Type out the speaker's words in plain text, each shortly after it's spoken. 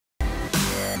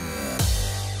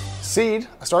Seed,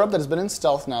 a startup that has been in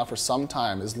stealth now for some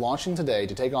time, is launching today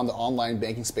to take on the online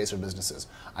banking space for businesses.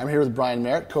 I'm here with Brian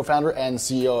Merritt, co-founder and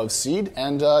CEO of Seed,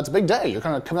 and it's a big day. You're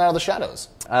kind of coming out of the shadows.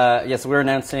 Yes, we're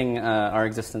announcing our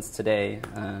existence today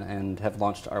and have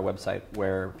launched our website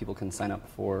where people can sign up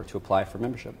to apply for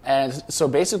membership. And so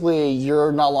basically,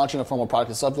 you're not launching a formal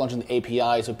product itself, you're launching the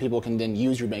API so people can then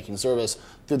use your banking service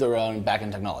through their own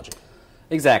backend technology.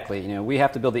 Exactly. We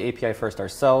have to build the API first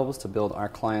ourselves to build our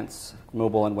clients,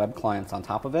 mobile and web clients on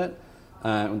top of it.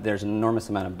 There's an enormous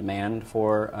amount of demand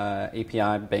for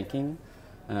API banking.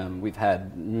 We've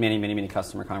had many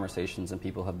customer conversations, and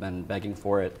people have been begging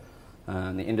for it.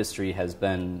 The industry has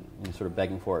been sort of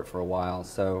begging for it for a while.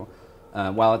 So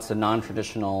while it's a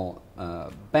non-traditional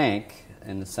bank,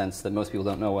 in the sense that most people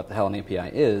don't know what the hell an API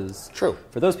is. True.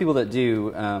 For those people that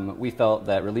do, we felt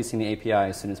that releasing the API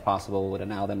as soon as possible would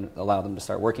allow them to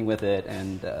start working with it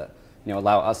and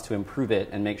allow us to improve it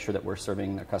and make sure that we're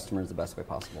serving their customers the best way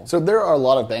possible. So there are a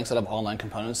lot of banks that have online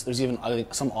components. There's even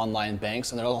some online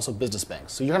banks, and there are also business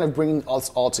banks. So you're kind of bringing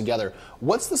us all together.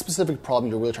 What's the specific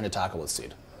problem you're really trying to tackle with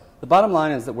Seed? The bottom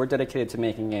line is that we're dedicated to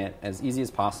making it as easy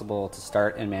as possible to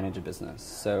start and manage a business.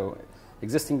 So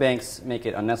existing banks make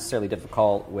it unnecessarily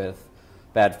difficult with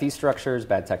bad fee structures,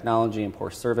 bad technology, and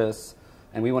poor service.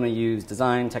 And we want to use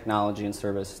design, technology, and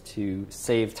service to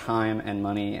save time and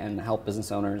money and help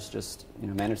business owners just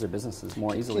manage their businesses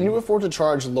more easily. Can you afford to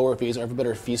charge lower fees or have a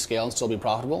better fee scale and still be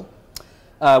profitable?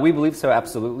 We believe so,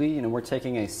 absolutely. We're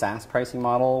taking a SaaS pricing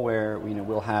model where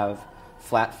we'll have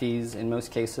flat fees in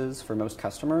most cases for most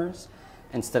customers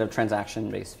instead of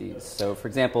transaction-based fees. So, for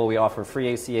example, we offer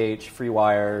free ACH, free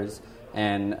wires,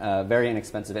 and very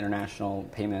inexpensive international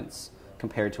payments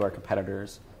compared to our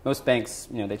competitors. Most banks,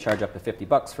 they charge up to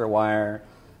 $50 for a wire.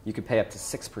 You could pay up to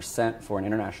 6% for an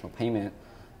international payment,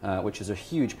 which is a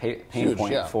huge pain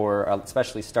point for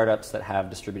especially startups that have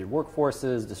distributed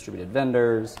workforces, distributed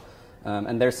vendors,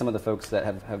 and there's some of the folks that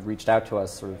have reached out to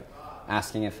us sort of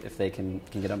asking if they can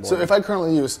get on board. So if I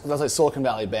currently use, let's say, Silicon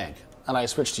Valley Bank, and I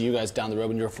switch to you guys down the road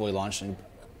when you're fully launched, would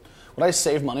I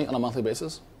save money on a monthly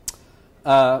basis?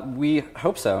 We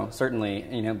hope so, certainly.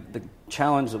 The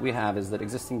challenge that we have is that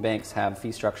existing banks have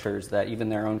fee structures that even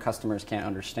their own customers can't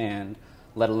understand,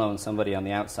 let alone somebody on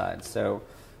the outside. So,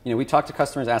 we talk to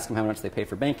customers, ask them how much they pay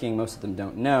for banking. Most of them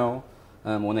don't know.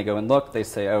 When they go and look, they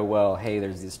say, oh, well, hey,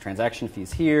 there's these transaction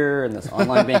fees here, and this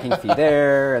online banking fee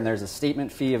there, and there's a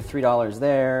statement fee of $3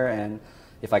 there, and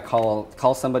if I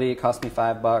call somebody, it costs me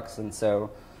 $5, and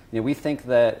so we think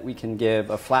that we can give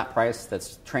a flat price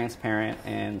that's transparent,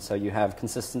 and so you have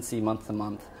consistency month to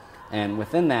month. And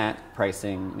within that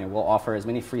pricing, we'll offer as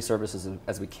many free services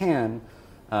as we can,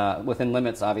 within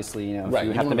limits, obviously. If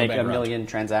you have to make a million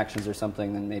transactions or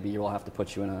something, then maybe we'll have to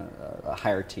put you in a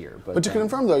higher tier. But to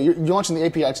confirm, though, you're launching the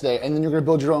API today, and then you're going to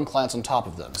build your own clients on top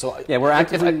of them. So yeah, we're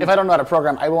actively. If I don't know how to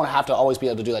program, I won't have to always be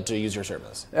able to do that to use your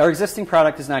service. Our existing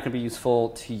product is not going to be useful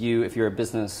to you if you're a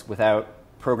business without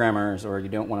programmers or you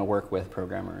don't want to work with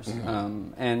programmers.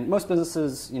 Mm-hmm. And most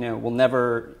businesses, will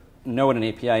never know what an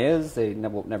API is. They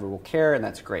never will care, and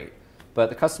that's great. But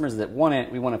the customers that want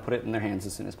it, we want to put it in their hands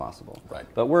as soon as possible. Right.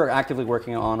 But we're actively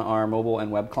working on our mobile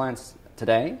and web clients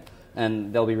today,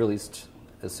 and they'll be released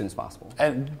as soon as possible.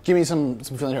 And give me some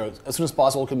feeling here. As soon as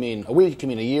possible could mean a week, could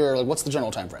mean a year. Like, what's the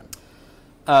general time frame?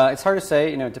 It's hard to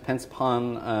say. It depends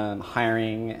upon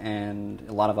hiring and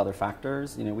a lot of other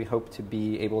factors. We hope to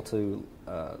be able to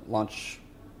launch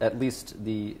at least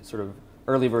the sort of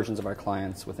early versions of our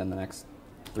clients within the next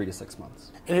 3 to 6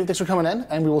 months. Thanks for coming in,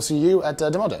 and we will see you at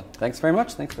Demo Day. Thanks very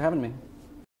much. Thanks for having me.